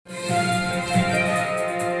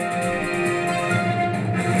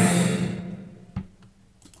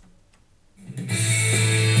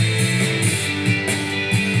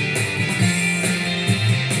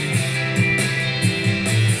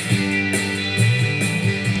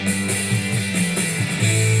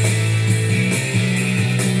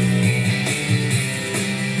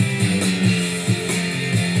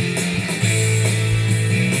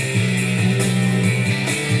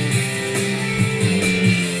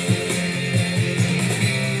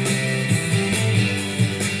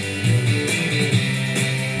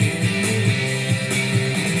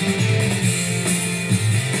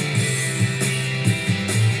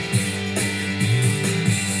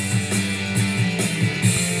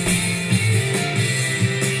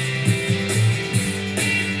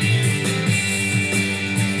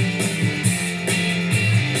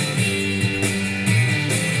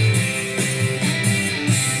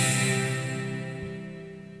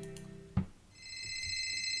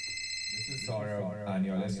Saurabh, and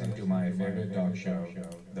you're listening to my favorite talk show,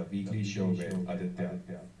 The Weekly Show with Aditya.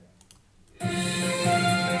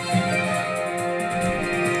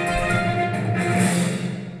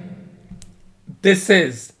 This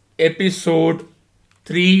is episode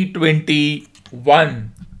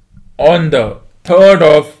 321 on the 3rd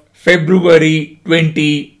of February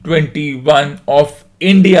 2021 of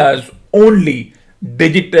India's only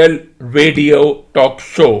digital radio talk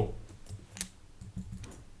show.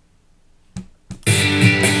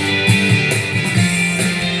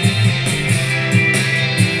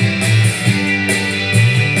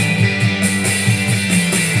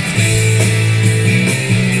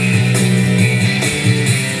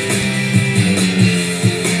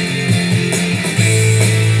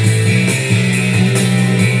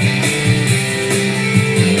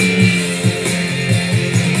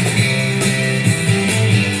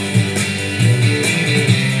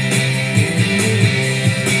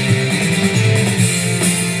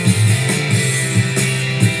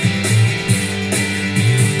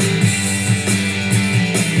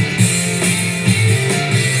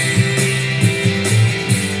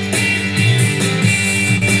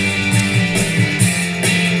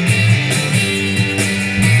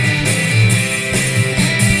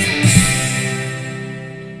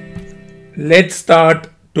 Let's start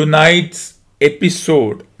tonight's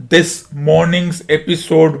episode, this morning's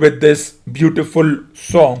episode with this beautiful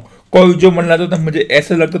song. कोई जो मन लाता था मुझे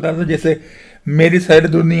ऐसा लगता था जैसे मेरी सारी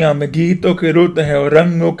दुनिया में गीतों के रुत है और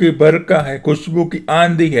रंगों की बरका है, खुशबू की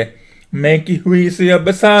आंधी है, महकी हुई सी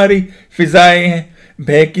अब सारी फिजाएं हैं,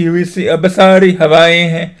 बहकी हुई सी अब सारी हवाएं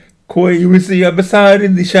हैं, खोई हुई सी अब सारी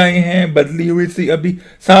दिशाएं हैं, बदली हुई सी अभी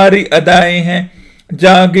सारी अदाएं हैं,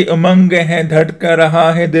 जागे उमंग है, धड़का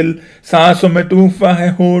रहा है दिल, सांसों में तूफा है,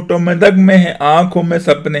 होठों में दगमे हैं, आंखों में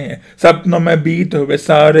सपने हैं, सपनों में बीत हुए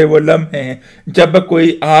सारे वो लम्हे हैं, जब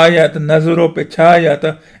कोई आया था नजरों पे छाया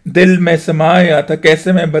था, दिल में समाया था,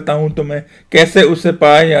 कैसे मैं बताऊं तुम्हें, कैसे उसे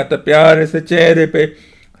पाया था, प्यारे से चेहरे पे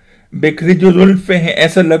बिखरी जो जुल्फे हैं,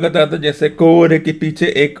 ऐसा लगता था जैसे कोहरे के पीछे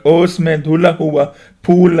एक ओस में धुला हुआ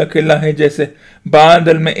फूल खिला है, जैसे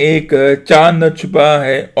बादल में एक चांद छुपा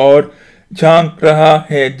है और झांक रहा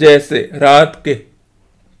है जैसे रात के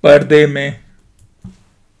पर्दे में।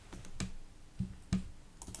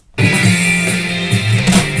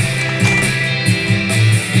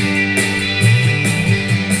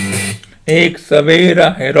 एक सवेरा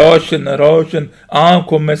है रोशन रोशन,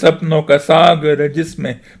 आंखों में सपनों का सागर,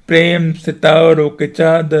 जिसमें प्रेम सितारों के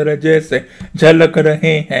चादर जैसे झलक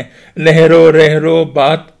रहे हैं, लहरों लहरों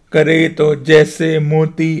बात करे तो जैसे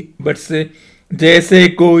मोती बरसे, जैसे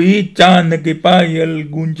कोई चांद की पायल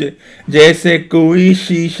गूंजे, जैसे कोई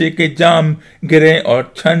शीशे के जाम गिरे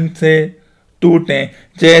और छन से टूटे,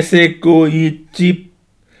 जैसे कोई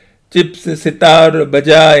चिप से सितार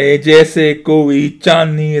बजाए, जैसे कोई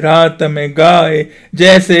चांदनी रात में गाए,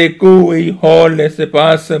 जैसे कोई हौले से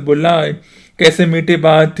पास बुलाए, कैसे मीठी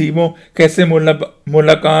बात थी वो, कैसे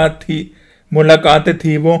मुलाकात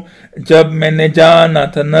थी वो, जब मैंने जाना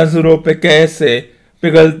था नजरों पे कैसे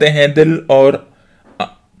पिघलते हैं दिल और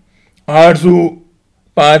आरज़ू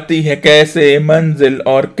पाती है कैसे मंजिल,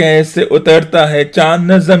 और कैसे उतरता है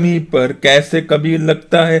चांद जमी पर, कैसे कभी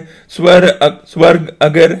लगता है स्वर्ग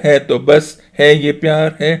अगर है तो बस है ये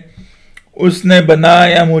प्यार है। उसने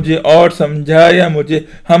बनाया मुझे और समझाया मुझे,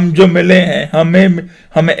 हम जो मिले हैं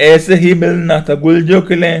हमें ऐसे ही मिलना था, गुल जो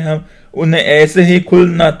खिले हम उन्हें ऐसे ही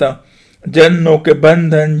खुलना था, जन्नों के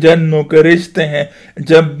बंधन जन्नों के रिश्ते हैं,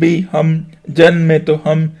 जब भी हम जन्मे तो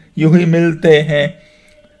हम यूं ही मिलते हैं,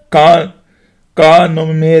 कानों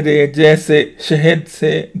मेरे जैसे शहद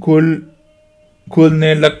से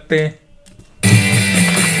घुलने लगते।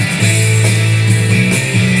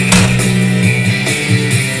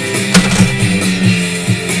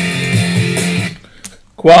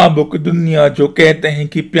 ख्वाबों की दुनिया जो कहते हैं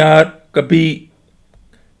कि प्यार कभी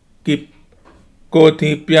की को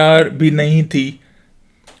थी, प्यार भी नहीं थी,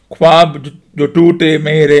 ख्वाब जो टूटे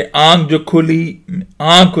मेरे, आंख जो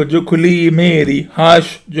खुली मेरी,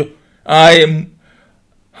 हर्ष जो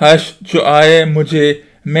आए मुझे,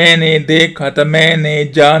 मैंने देखा था मैंने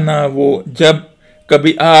जाना वो, जब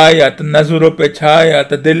कभी आया था नजरों पे छाया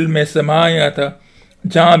था, दिल में समाया था,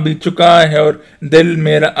 जहाँ भी चुका है और दिल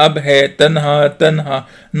मेरा अब है तन्हा तन्हा,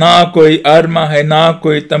 ना कोई अरमा है ना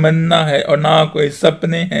कोई तमन्ना है और ना कोई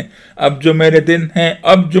सपने हैं, अब जो मेरे दिन हैं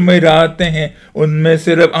अब जो मेरी रातें हैं, उनमें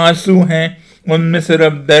सिर्फ आंसू हैं, उनमें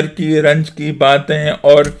सिर्फ दर्द की रंज की बातें हैं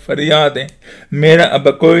और फरियादें, मेरा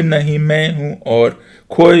अब कोई नहीं मैं हूँ और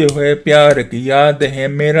खोए हुए प्यार की याद है,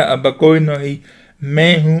 मेरा अब कोई नहीं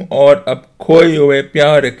मैं हूँ और अब खोए हुए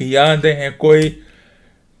प्यार की यादें हैं,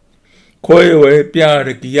 खोए हुए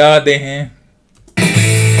प्यार की यादें हैं।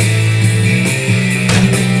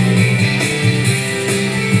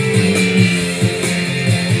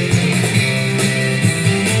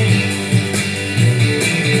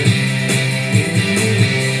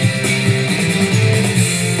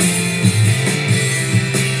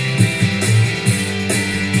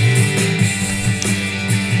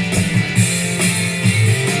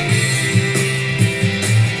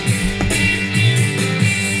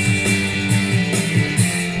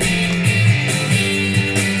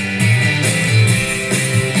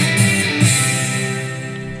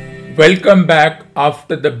 Welcome back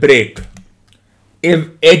after the break. If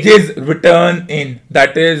Edge's return in,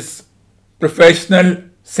 that is, professional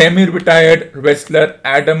semi-retired wrestler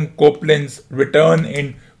Adam Copeland's return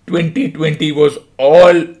in 2020 was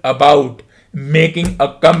all about making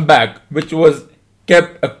a comeback, which was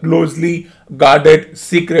kept a closely guarded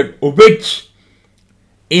secret, which,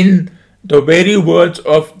 in the very words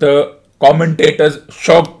of the commentators,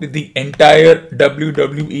 shocked the entire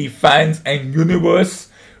WWE fans and universe.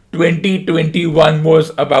 2021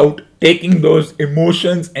 was about taking those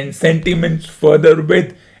emotions and sentiments further,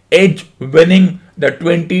 with Edge winning the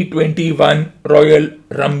 2021 Royal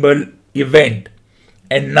Rumble event.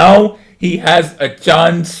 And now he has a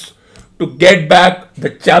chance to get back the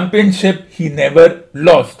championship he never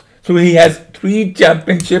lost. So he has 3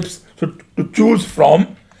 championships to choose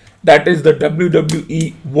from. That is the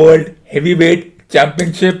WWE World Heavyweight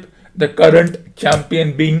Championship, the current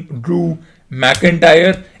champion being Drew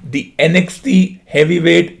McIntyre, the NXT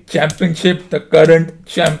Heavyweight Championship, the current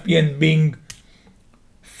champion being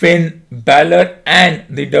Finn Balor, and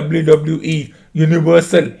the WWE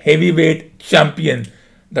Universal Heavyweight Champion,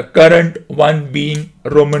 the current one being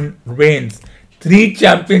Roman Reigns. 3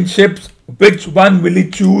 championships, which one will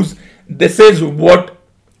he choose? This is what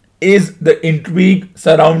is the intrigue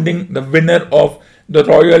surrounding the winner of the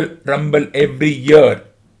Royal Rumble every year.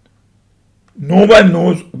 No one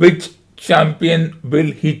knows which champion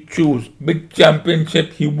will he choose, which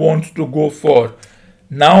championship he wants to go for.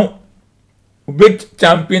 Now, which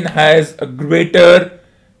champion has a greater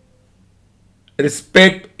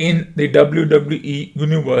respect in the WWE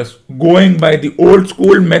universe? Going by the old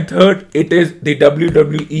school method, it is the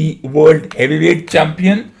WWE World Heavyweight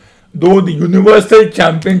Champion, though the Universal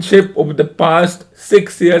Championship over the past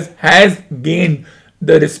 6 years has gained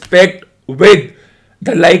the respect with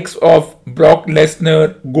the likes of Brock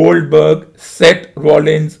Lesnar, Goldberg, Seth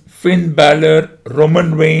Rollins, Finn Balor,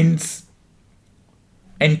 Roman Reigns,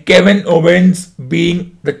 and Kevin Owens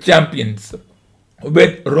being the champions,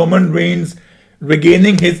 with Roman Reigns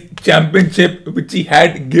regaining his championship, which he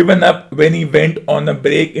had given up when he went on a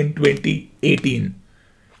break in 2018.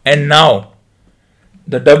 And now,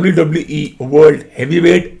 the WWE World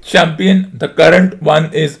Heavyweight Champion, the current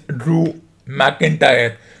one, is Drew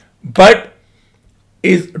McIntyre. But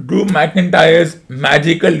is Drew McIntyre's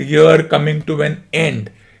magical year coming to an end?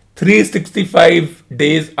 365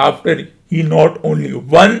 days after he not only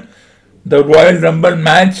won the Royal Rumble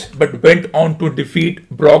match but went on to defeat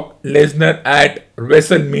Brock Lesnar at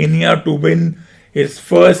WrestleMania to win his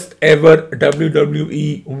first ever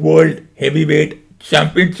WWE World Heavyweight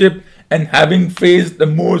Championship, and having faced the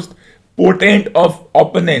most potent of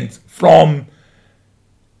opponents from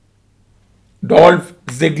Dolph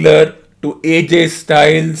Ziggler to AJ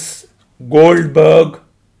Styles, Goldberg,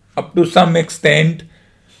 up to some extent,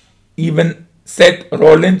 even Seth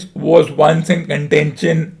Rollins was once in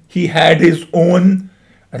contention. He had his own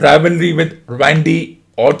rivalry with Randy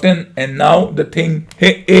Orton, and now the thing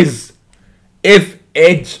is, if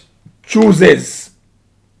Edge chooses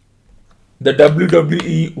the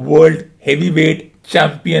WWE World Heavyweight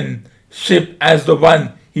Championship as the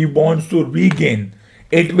one he wants to regain,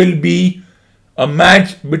 it will be a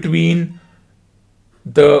match between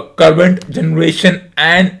the current generation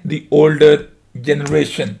and the older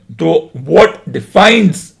generation. Though what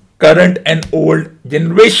defines current and old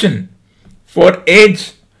generation? For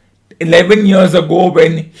Edge, 11 years ago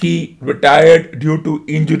when he retired due to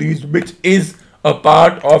injuries, which is a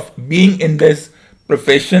part of being in this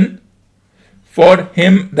profession, for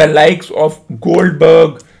him the likes of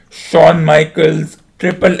Goldberg, Shawn Michaels,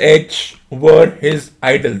 Triple H were his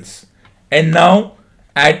idols. And now,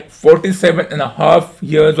 at 47 and a half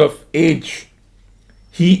years of age,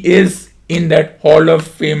 he is in that Hall of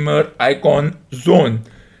Famer icon zone,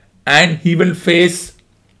 and he will face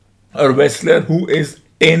a wrestler who is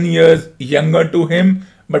 10 years younger to him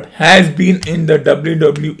but has been in the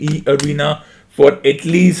WWE arena for at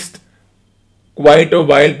least quite a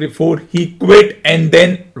while before he quit and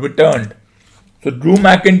then returned. So Drew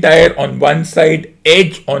McIntyre on one side,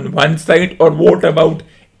 Edge on one side, or what about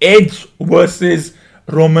Edge versus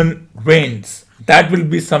Roman Reigns? That will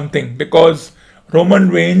be something, because Roman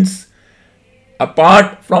Reigns,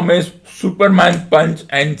 apart from his Superman punch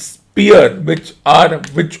and spear, which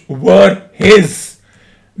were his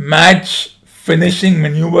match finishing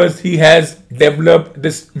maneuvers, he has developed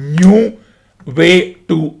this new way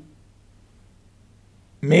to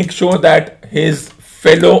make sure that his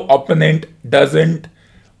fellow opponent doesn't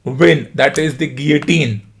win. That is the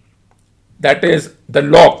guillotine. That is the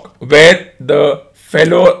lock, where the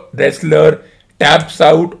fellow wrestler taps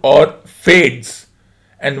out or fades.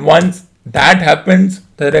 And once that happens,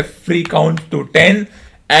 the referee counts to 10,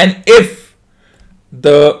 and if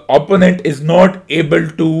the opponent is not able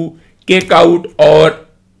to kick out or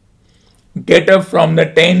get up from the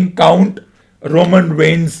 10 count, Roman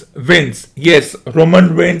Reigns wins. Yes,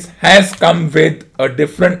 Roman Reigns has come with a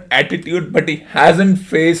different attitude, but he hasn't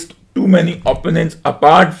faced too many opponents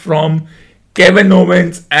apart from Kevin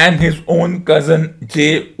Owens and his own cousin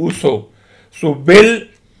Jey Uso. So will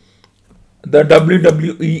the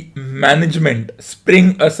WWE management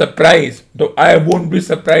spring a surprise? Though I won't be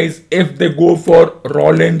surprised if they go for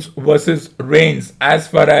Rollins versus Reigns as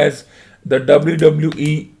far as the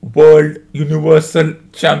WWE World Universal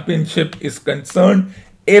Championship is concerned.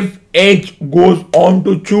 If Edge goes on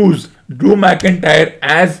to choose Drew McIntyre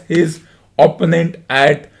as his opponent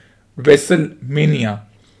at WrestleMania.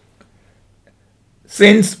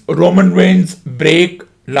 Since Roman Reigns' break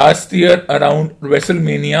last year around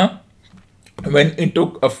WrestleMania, when he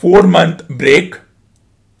took a 4-month break,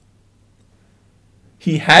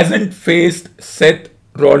 he hasn't faced Seth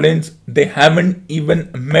Rollins. They haven't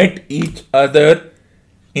even met each other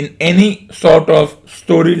in any sort of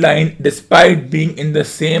storyline despite being in the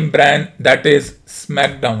same brand, that is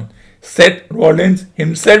SmackDown. Seth Rollins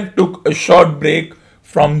himself took a short break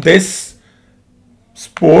from this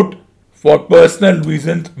sport for personal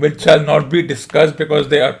reasons which shall not be discussed because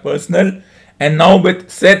they are personal. And now with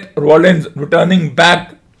Seth Rollins returning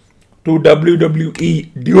back to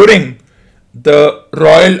WWE during the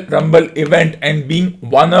Royal Rumble event and being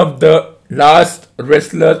one of the last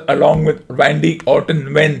wrestlers along with Randy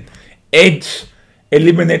Orton when Edge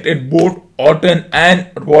eliminated both Orton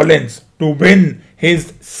and Rollins to win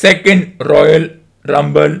his second Royal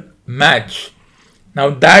Rumble match.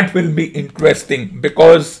 Now that will be interesting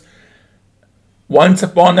because once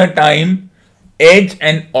upon a time Edge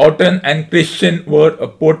and Orton and Christian were a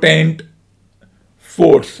potent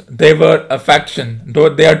force. They were a faction, though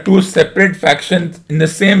they are two separate factions. In the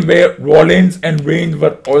same way, Rollins and Reigns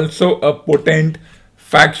were also a potent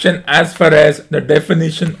faction as far as the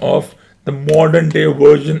definition of the modern day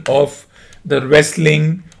version of the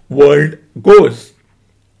wrestling world goes.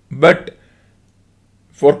 But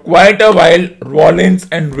for quite a while, Rollins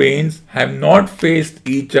and Reigns have not faced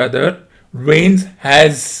each other. Reigns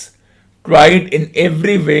has tried in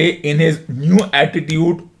every way in his new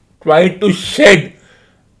attitude, tried to shed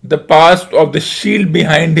the past of the Shield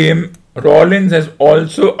behind him. Rollins has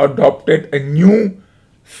also adopted a new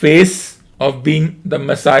face of being the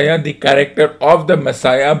Messiah, the character of the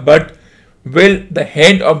Messiah. But will the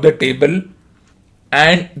head of the table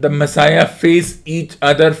and the Messiah face each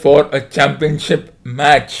other for a championship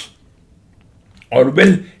match? Or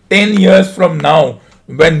will 10 years from now,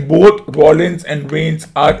 when both Rollins and Reigns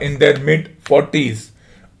are in their mid-40s,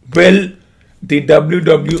 will the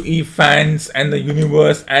WWE fans and the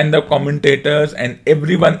universe and the commentators and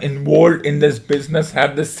everyone involved in this business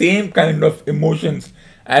have the same kind of emotions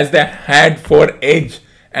as they had for Edge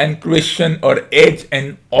and Christian or Edge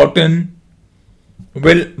and Orton?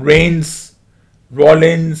 Will Reigns,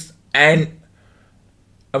 Rollins and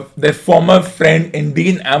their former friend in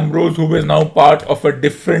Dean Ambrose, who is now part of a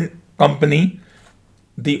different company,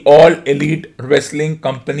 the All Elite Wrestling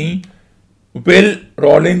Company, will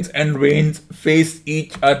Rollins and Reigns face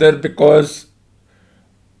each other? Because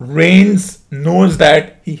Reigns knows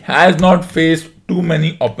that he has not faced too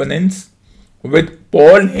many opponents. With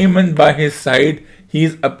Paul Heyman by his side, he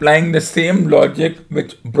is applying the same logic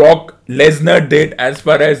which Brock Lesnar did as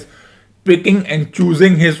far as picking and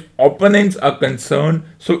choosing his opponents are concerned.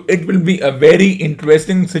 So it will be a very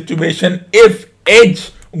interesting situation if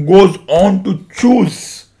Edge goes on to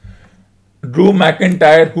choose Drew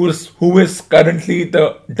McIntyre, who is currently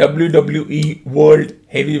the WWE World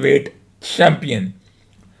Heavyweight Champion.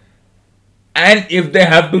 And if they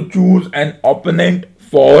have to choose an opponent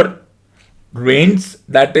for Reigns,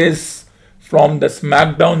 that is from the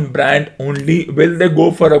SmackDown brand only, will they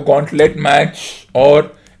go for a gauntlet match,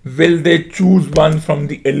 or will they choose one from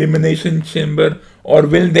the Elimination Chamber, or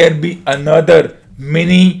will there be another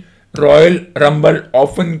mini Royal Rumble,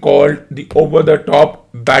 often called the over-the-top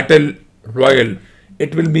Battle Royal?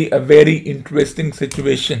 It will be a very interesting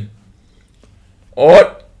situation.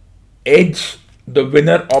 Or Edge, the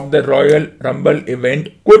winner of the Royal Rumble event,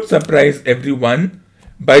 could surprise everyone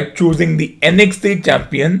by choosing the NXT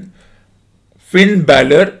champion Finn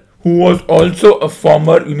Balor, who was also a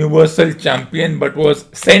former Universal Champion but was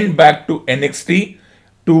sent back to NXT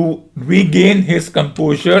to regain his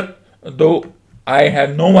composure, though I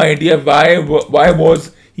have no idea why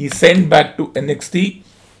was he sent back to NXT.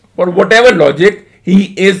 For whatever logic,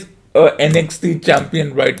 he is a NXT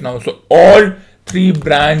champion right now. So all three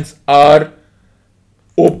brands are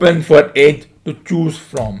open for Edge to choose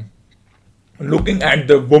from. Looking at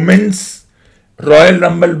the women's Royal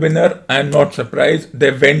Rumble winner, I am not surprised.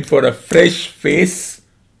 They went for a fresh face.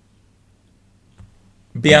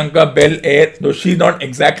 Bianca Belair, though she's not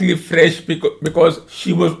exactly fresh because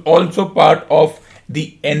she was also part of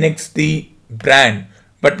the NXT brand.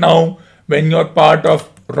 But now, when you're part of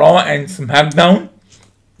Raw and SmackDown,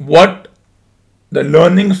 what the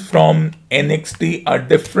learnings from NXT are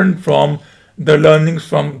different from the learnings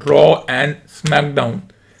from Raw and SmackDown.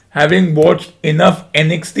 Having watched enough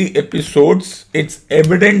NXT episodes, it's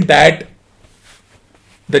evident that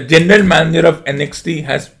the general manager of NXT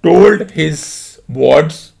has told his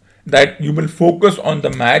wards that you will focus on the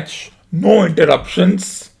match, no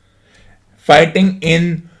interruptions, fighting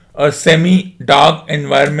in a semi-dark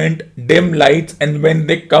environment, dim lights, and when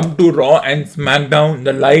they come to Raw and SmackDown,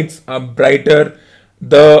 the lights are brighter,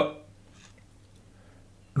 the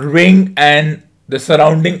ring and the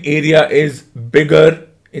surrounding area is bigger.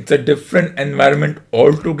 It's a different environment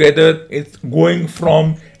altogether. It's going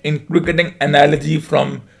from, in cricketing analogy,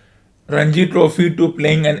 from Ranji Trophy to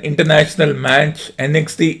playing an international match.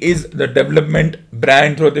 NXT is the development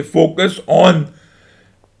brand, so they focus on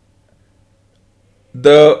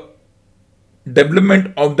the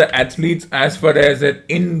development of the athletes as far as their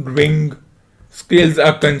in-ring skills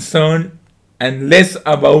are concerned and less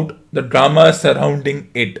about the drama surrounding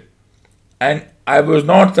it. And I was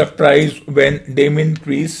not surprised when Damien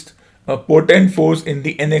Priest, a potent force in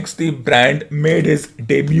the NXT brand, made his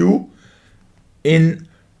debut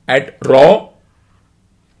at Raw.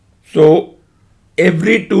 So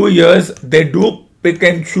every 2 years they do pick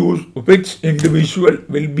and choose which individual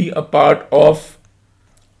will be a part of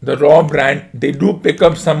the Raw brand. They do pick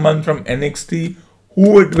up someone from NXT.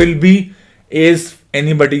 Who it will be is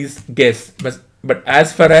anybody's guess. But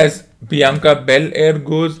as far as Bianca Belair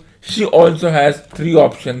goes, she also has 3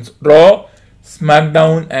 options: Raw,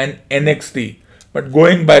 SmackDown and NXT. But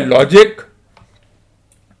going by logic,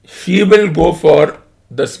 she will go for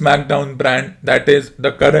the SmackDown brand, that is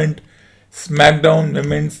the current SmackDown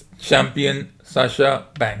Women's Champion Sasha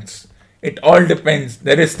Banks. It all depends.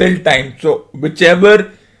 There is still time. So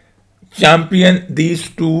whichever champion these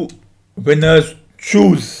 2 winners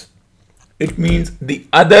choose, it means the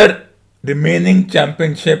other remaining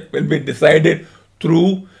championship will be decided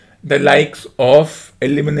through the likes of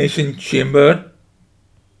Elimination Chamber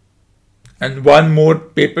and one more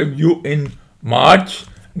pay-per-view in March,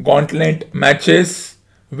 gauntlet matches,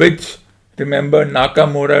 which, remember,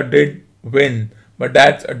 Nakamura did win, but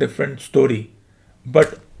that's a different story.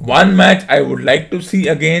 But one match I would like to see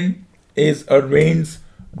again is a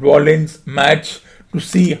Reigns-Rollins match, to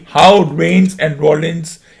see how Reigns and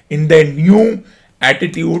Rollins, in their new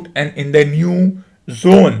attitude and in their new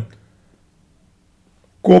zone,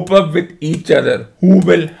 cope up with each other. Who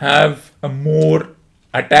will have a more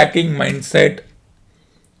attacking mindset,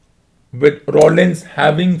 with Rollins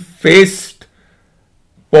having faced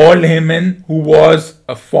Paul Heyman, who was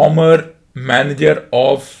a former manager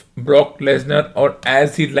of Brock Lesnar, or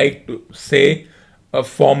as he liked to say, a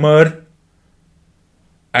former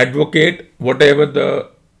advocate, whatever the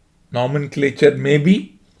nomenclature may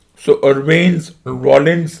be. So a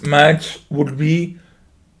Reigns-Rollins match would be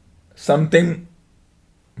something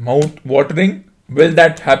mouth-watering. Will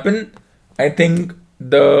that happen? I think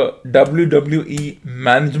the WWE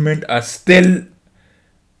management are still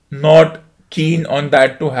not keen on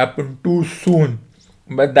that to happen too soon,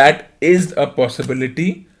 but that is a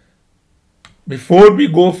possibility. Before we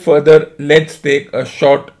go further, let's take a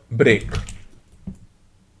short break.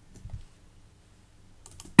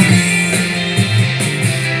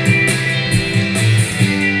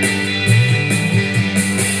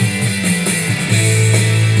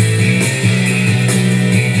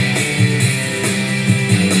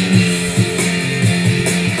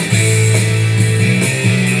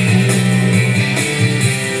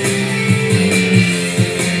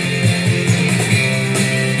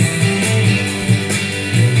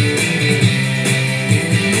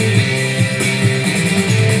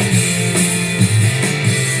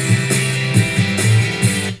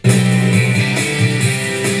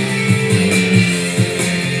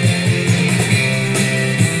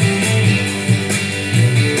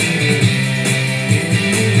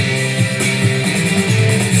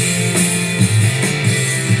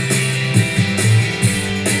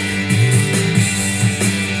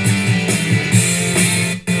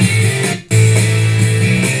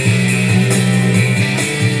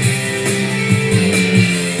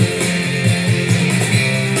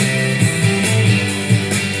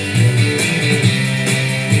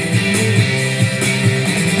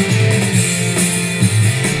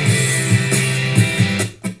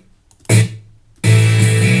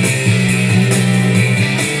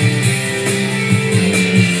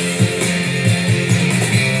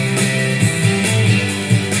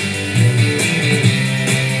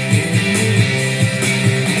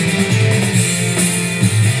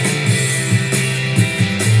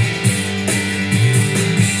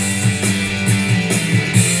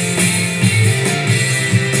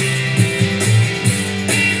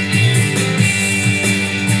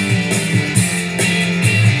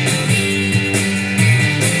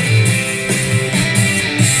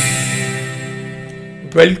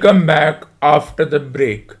 Welcome back after the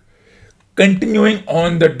break. Continuing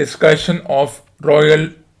on the discussion of Royal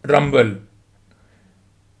Rumble.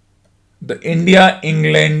 The India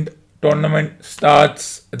England tournament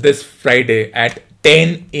starts this Friday at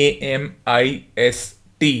 10 a.m.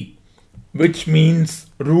 IST, which means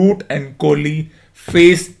Root and Kohli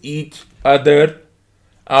face each other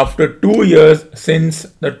after 2 years since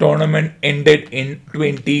the tournament ended in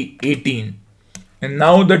 2018. And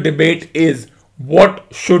now the debate is what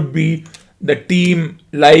should be the team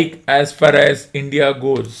like as far as India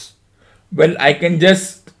goes. Well, I can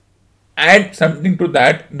just add something to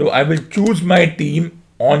that, though I will choose my team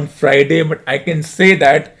on Friday, but I can say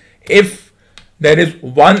that if there is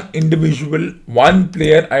one individual, one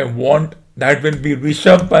player I want, that will be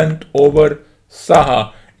Rishabh Pant over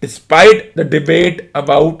Saha. Despite the debate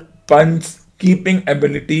about Pant's keeping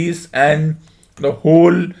abilities and the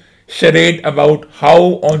whole charade about how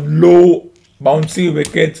on low bouncy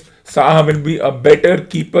wickets Saha will be a better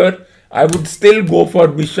keeper, I would still go for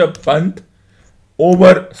Rishabh Pant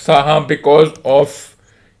over Saha because of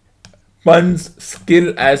Pant's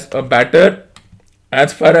skill as a batter.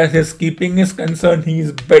 As far as his keeping is concerned, he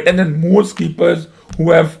is better than most keepers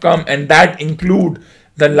who have come, and that include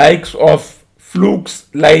the likes of flukes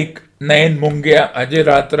like Nayan Mungia, Ajay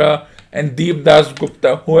Ratra and Deep Das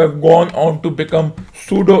Gupta, who have gone on to become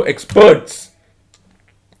pseudo experts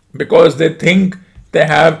because they think they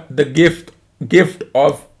have the gift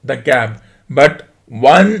of the gab. But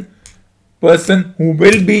one person who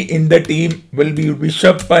will be in the team will be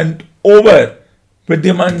Rishabh Pant over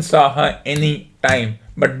Vidyaman Saha any time.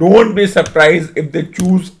 But don't be surprised if they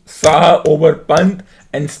choose Saha over Pant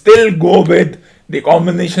and still go with the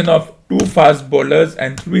combination of two fast bowlers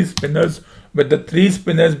and three spinners, with the three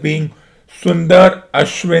spinners being Sundar,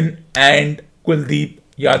 Ashwin and Kuldeep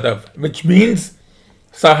Yadav, which means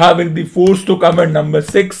Saha will be forced to come at number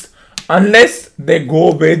 6 unless they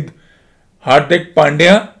go with Hardik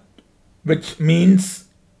Pandya, which means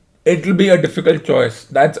it will be a difficult choice.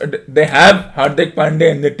 They have Hardik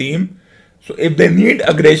Pandya in the team, so if they need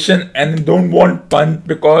aggression and don't want Pant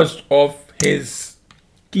because of his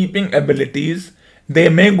keeping abilities, they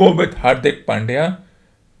may go with Hardik Pandya.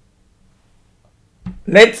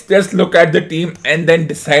 Let's just look at the team and then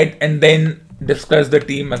decide and then discuss the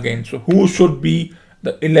team again. So who should be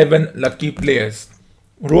the 11 lucky players?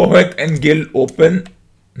 Rohit and Gill open,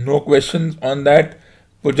 no questions on that.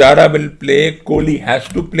 Pujara will play, Kohli has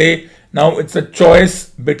to play. Now it's a choice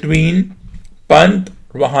between Pant,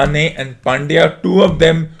 Rahane and Pandya. Two of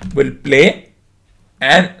them will play,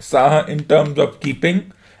 and Saha in terms of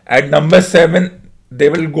keeping. At number 7, they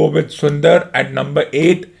will go with Sundar. At number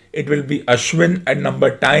 8, it will be Ashwin. At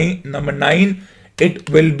number 9, it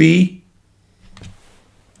will be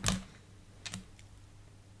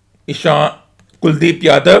Kuldeep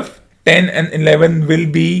Yadav. 10 and 11 will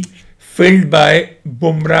be filled by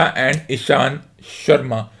Bumrah and Ishan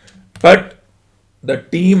Sharma. But the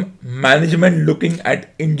team management, looking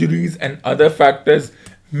at injuries and other factors,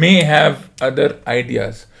 may have other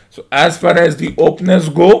ideas. So as far as the openers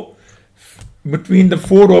go, between the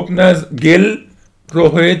 4 openers, Gill,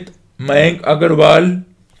 Rohit, Mayank Agarwal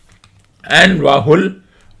and Rahul,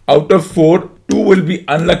 out of 4, 2 will be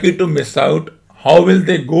unlucky to miss out. How will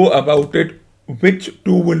they go about it? Which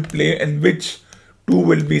 2 will play and which 2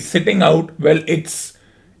 will be sitting out? Well, it's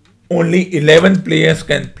only 11 players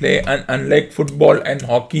can play, and unlike football and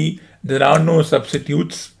hockey, there are no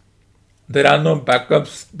substitutes. There are no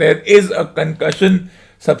backups. There is a concussion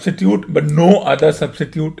substitute, but no other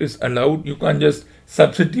substitute is allowed. You can't just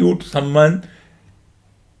substitute someone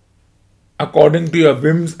according to your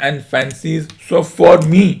whims and fancies. So for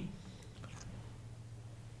me,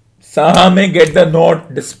 Saha may get the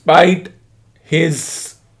nod despite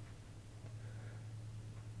his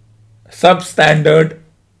substandard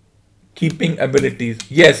keeping abilities.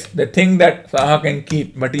 Yes, they think that Saha can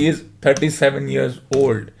keep, but he is 37 years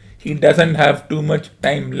old. He doesn't have too much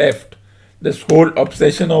time left. This whole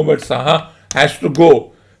obsession over Saha has to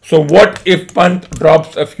go. So what if Pant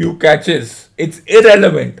drops a few catches? It's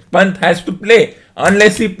irrelevant. Pant has to play.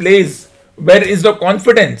 Unless he plays, where is the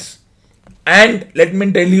confidence? And let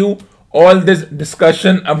me tell you, all this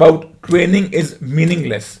discussion about training is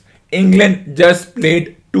meaningless. England just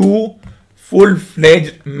played 2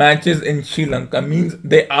 full-fledged matches in Sri Lanka, means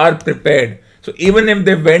they are prepared. So even if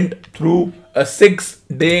they went through a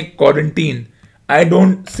 6-day quarantine, I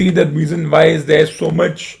don't see the reason why is there so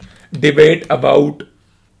much debate about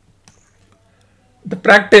the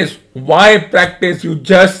practice. Why practice? You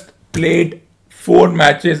just played 4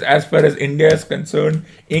 matches as far as India is concerned.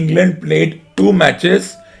 England played 2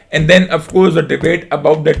 matches. And then, of course, the debate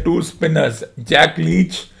about the two spinners, Jack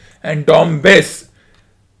Leach and Dom Bess.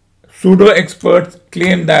 Pseudo experts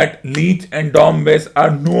claim that Leach and Dom Bess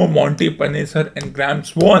are no Monty Panesar and Graham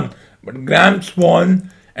Swan, but Graham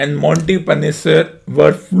Swan and Monty Panesar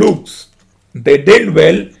were flukes. They did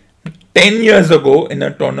well 10 years ago in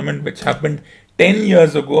a tournament which happened 10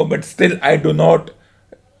 years ago, but still I do not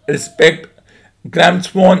respect. Graham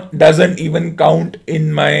Swan doesn't even count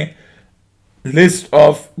in my list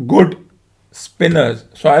of good spinners,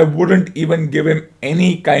 so I wouldn't even give him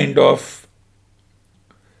any kind of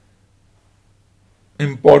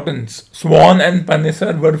importance. Swan and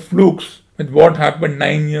Panesar were flukes with what happened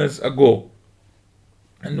 9 years ago.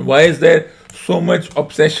 And why is there so much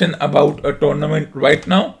obsession about a tournament right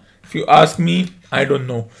now? If you ask me, I don't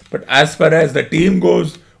know. But as far as the team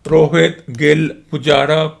goes, Rohit, Gill,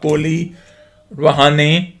 Pujara, Kohli,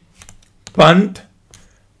 Rahane, Pant,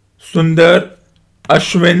 Sundar,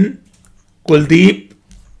 Ashwin, Kuldeep,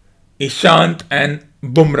 Ishant and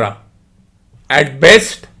Bumrah. At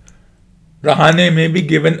best, Rahane may be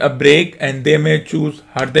given a break and they may choose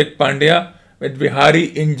Hardik Pandya. With Vihari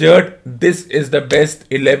injured, this is the best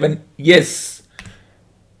 11. Yes,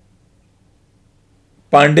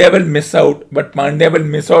 Pandya will miss out, but Pandya will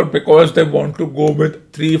miss out because they want to go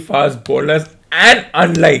with 3 fast bowlers. And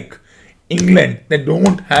unlike England, they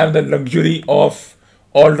don't have the luxury of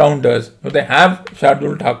all-rounders. So they have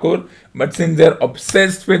Shardul Thakur, but since they're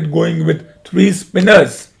obsessed with going with 3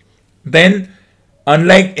 spinners, then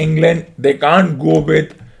unlike England, they can't go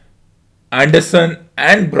with Anderson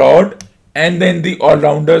and Broad, and then the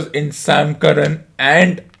all-rounders in Sam Curran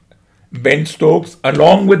and Ben Stokes,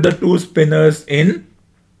 along with the two spinners in,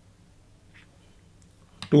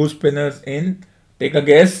 take a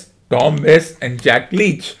guess, Tom Bess and Jack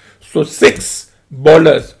Leach. So 6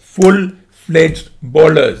 bowlers, full-fledged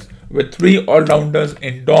bowlers, with 3 all-rounders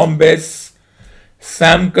in Tom Bess,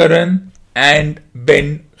 Sam Curran and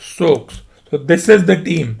Ben Stokes. So this is the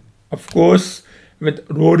team. Of course, with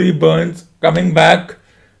Rory Burns coming back,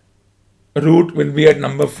 Root will be at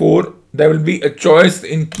number 4. There will be a choice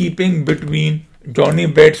in keeping between Johnny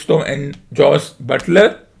Bairstow and Josh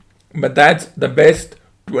Butler, but that's the best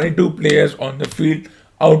 22 players on the field,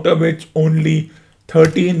 out of which only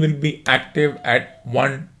 13 will be active at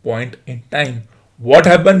one point in time. What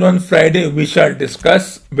happened on Friday, we shall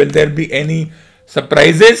discuss. Will there be any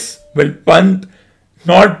surprises? Will Pant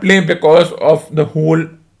not play because of the whole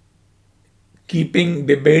keeping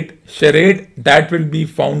debate charade? That will be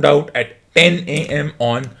found out at 10 a.m.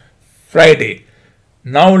 on Friday.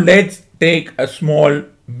 Now let's take a small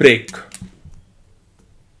break.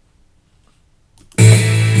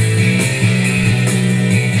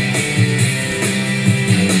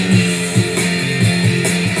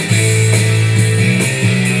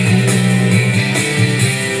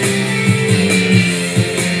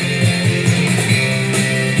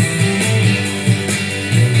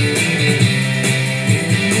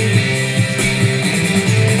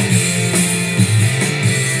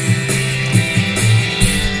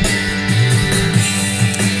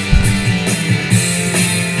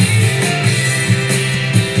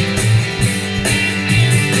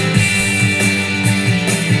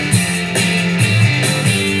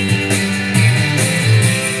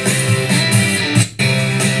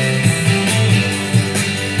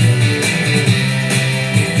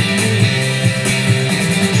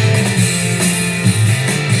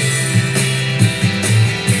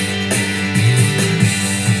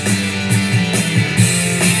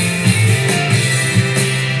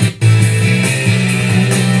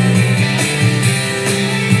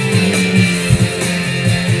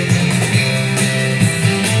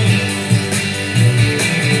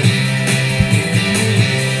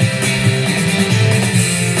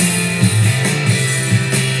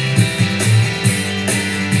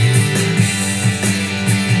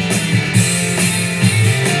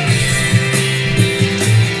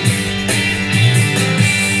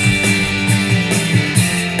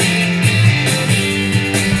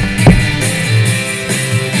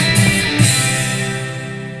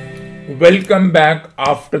 Welcome back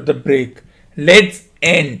after the break. Let's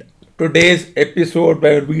end today's episode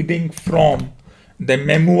by reading from the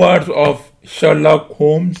Memoirs of Sherlock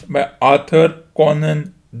Holmes by Arthur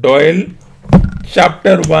Conan Doyle,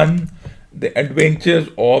 Chapter 1, The Adventures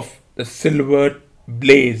of the Silver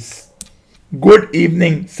Blaze. "Good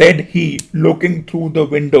evening," said he, looking through the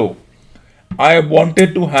window. "I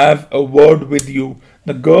wanted to have a word with you."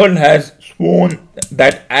 The girl has sworn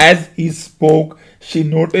that as he spoke, she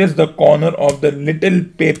noticed the corner of the little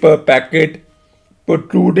paper packet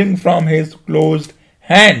protruding from his closed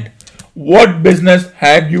hand. "What business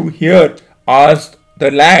have you here?" asked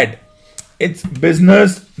the lad. It's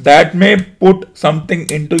business that may put something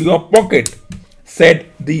into your pocket, said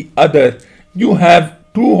the other. You have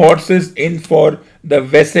two horses in for the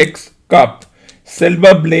Wessex Cup,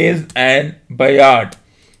 Silver Blaze and Bayard.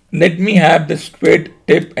 Let me have the straight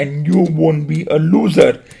tip and you won't be a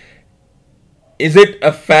loser. Is it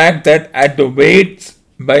a fact that at the weights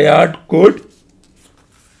Bayard could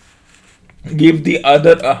give the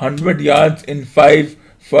other 100 yards in 5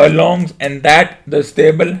 furlongs and that the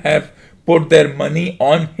stable have put their money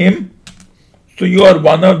on him? So you are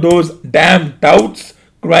one of those damn touts,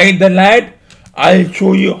 cried the lad. I'll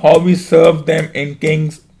show you how we serve them in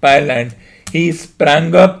King's Pyland. He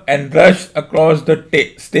sprang up and rushed across the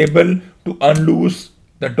stable to unloose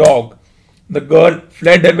the dog. The girl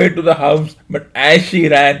fled away to the house, but as she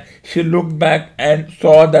ran, she looked back and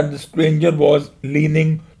saw that the stranger was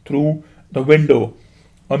leaning through the window.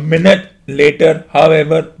 A minute later,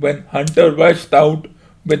 however, when Hunter rushed out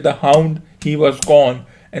with the hound, he was gone,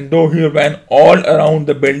 and though he ran all around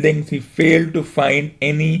the buildings, he failed to find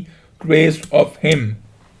any trace of him.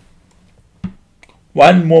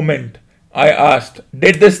 One moment, I asked,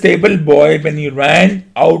 did the stable boy, when he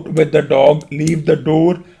ran out with the dog, leave the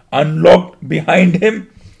door unlocked behind him?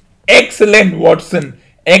 Excellent, Watson,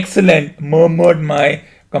 excellent, murmured my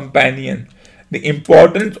companion. The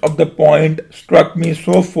importance of the point struck me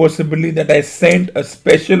so forcibly that I sent a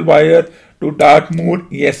special wire to Dartmoor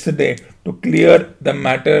yesterday to clear the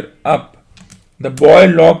matter up. The boy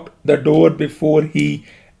locked the door before he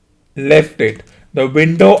left it. The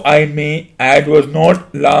window, I may add, was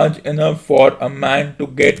not large enough for a man to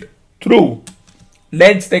get through.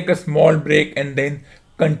 Let's take a small break and then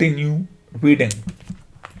continue reading.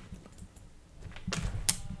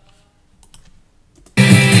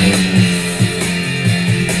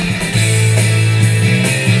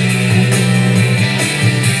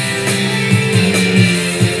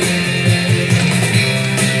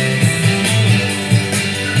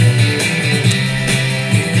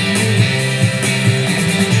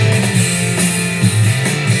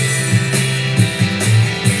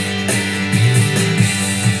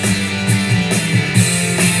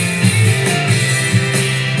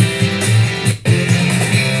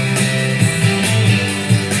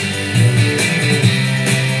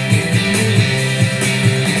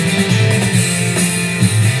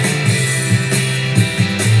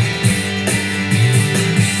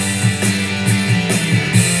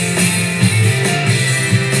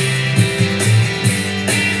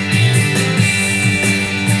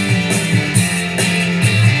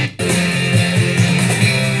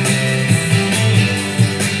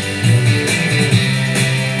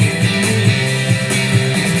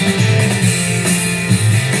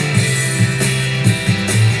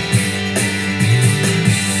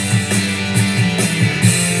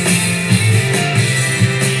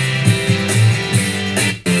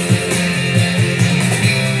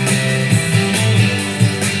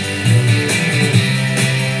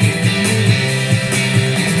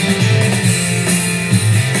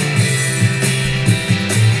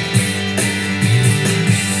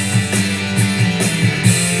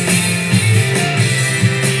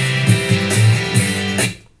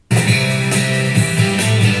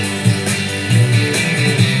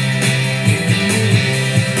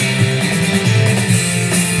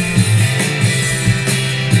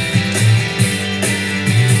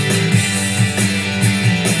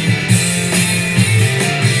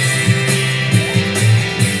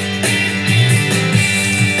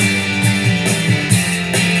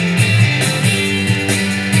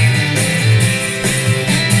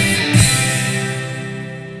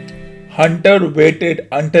 Hunter waited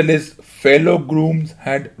until his fellow grooms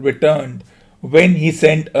had returned, when he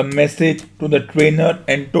sent a message to the trainer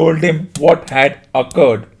and told him what had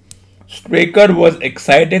occurred. Straker was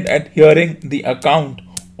excited at hearing the account,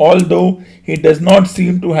 although he does not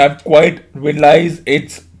seem to have quite realized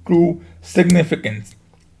its true significance.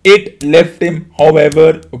 It left him,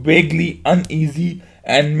 however, vaguely uneasy,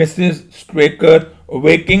 and Mrs. Straker,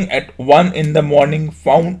 waking at 1 in the morning,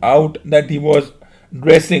 found out that he was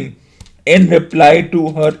dressing. In reply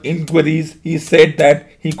to her inquiries, he said that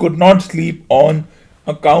he could not sleep on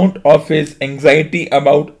account of his anxiety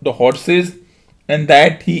about the horses and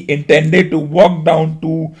that he intended to walk down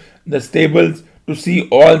to the stables to see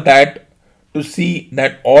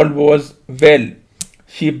that all was well.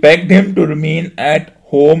 She begged him to remain at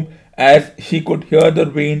home as she could hear the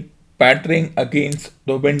rain pattering against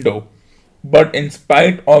the window. But in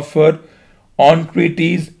spite of her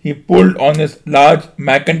entreaties, he pulled on his large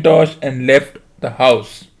mackintosh and left the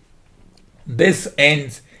house. This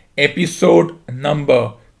ends episode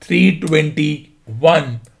number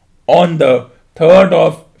 321 on the 3rd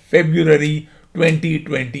of February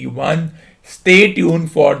 2021. Stay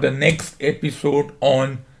tuned for the next episode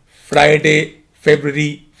on Friday,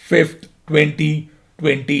 February 5th,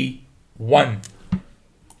 2021.